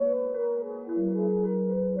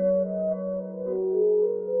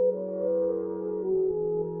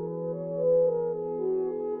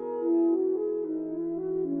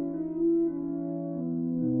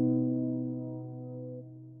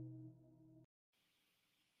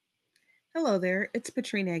Hello there, it's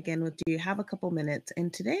Patrina again with Do You Have a Couple Minutes?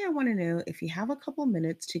 And today I want to know if you have a couple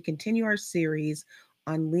minutes to continue our series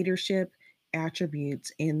on leadership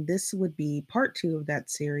attributes. And this would be part two of that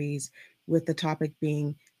series, with the topic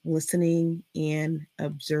being listening and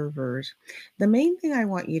observers. The main thing I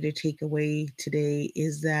want you to take away today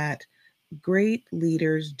is that great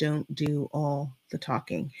leaders don't do all the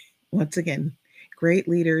talking. Once again, great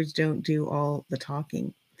leaders don't do all the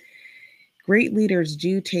talking. Great leaders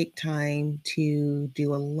do take time to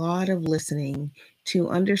do a lot of listening to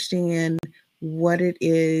understand what it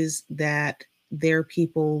is that their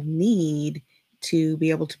people need to be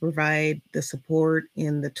able to provide the support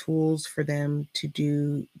and the tools for them to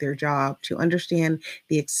do their job, to understand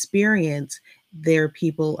the experience their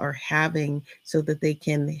people are having so that they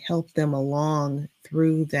can help them along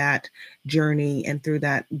through that journey and through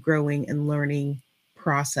that growing and learning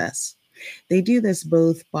process. They do this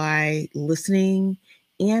both by listening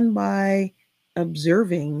and by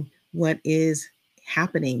observing what is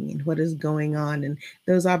happening and what is going on. And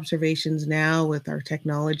those observations now with our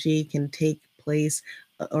technology can take place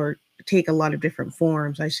or take a lot of different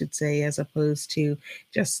forms, I should say, as opposed to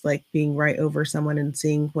just like being right over someone and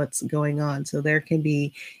seeing what's going on. So there can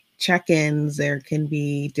be check ins, there can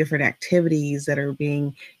be different activities that are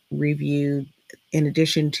being reviewed in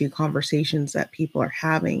addition to conversations that people are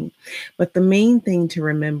having. But the main thing to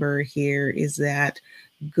remember here is that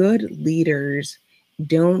good leaders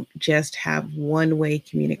don't just have one way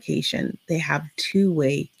communication, they have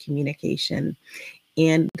two-way communication.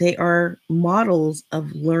 And they are models of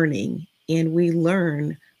learning. And we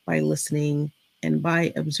learn by listening and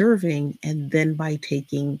by observing and then by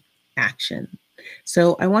taking action.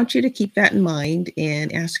 So I want you to keep that in mind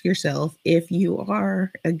and ask yourself if you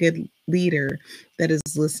are a good leader that is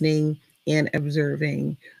listening and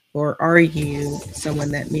observing, or are you someone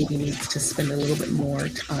that maybe needs to spend a little bit more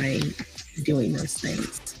time doing those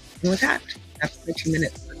things? And with that, that's my 2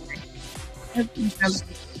 minutes for today. I hope you have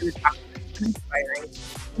a talk inspiring.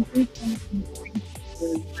 And please don't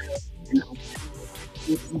really and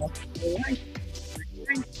open to multiple life.